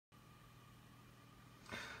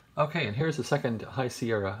Okay, and here's the second High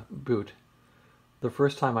Sierra boot. The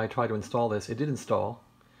first time I tried to install this, it did install,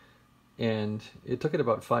 and it took it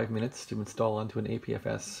about 5 minutes to install onto an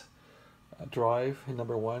APFS drive in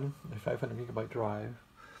number one, a 500 gigabyte drive.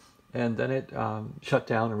 And then it shut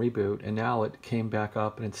down and reboot, and now it came back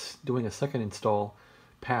up and it's doing a second install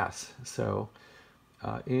pass. So,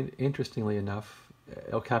 interestingly enough,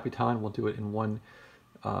 El Capitan will do it in one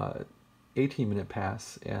 18-minute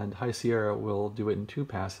pass, and High Sierra will do it in two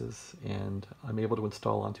passes, and I'm able to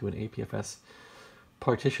install onto an APFS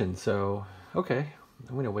partition. So, okay,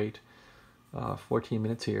 I'm going to wait 14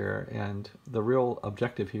 minutes here, and the real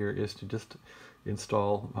objective here is to just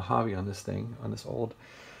install Mojave on this thing, on this old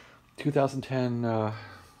 2010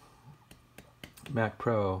 Mac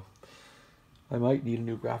Pro. I might need a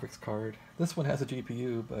new graphics card. This one has a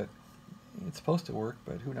GPU, but it's supposed to work,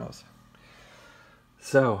 but who knows.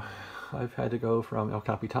 So, I've had to go from El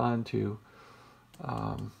Capitan to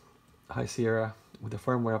High Sierra with a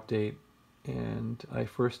firmware update, and I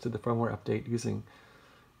first did the firmware update using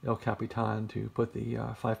El Capitan to put the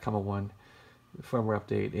 5.1 firmware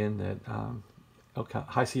update in that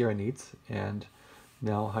High Sierra needs, and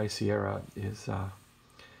now High Sierra is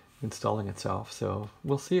installing itself. So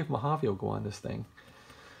we'll see if Mojave will go on this thing.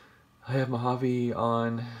 I have Mojave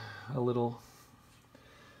on a little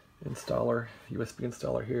installer, USB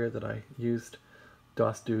installer here that I used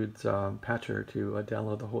DOSDude's patcher to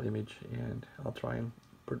download the whole image, and I'll try and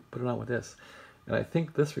put it on with this. And I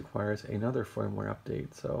think this requires another firmware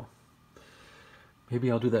update, so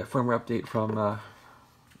maybe I'll do that firmware update from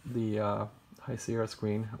the High Sierra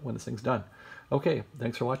screen when this thing's done. Okay,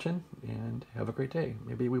 thanks for watching, and have a great day.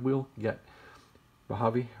 Maybe we will get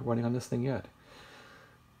Mojave running on this thing yet.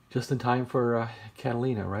 Just in time for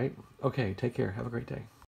Catalina, right? Okay, take care. Have a great day.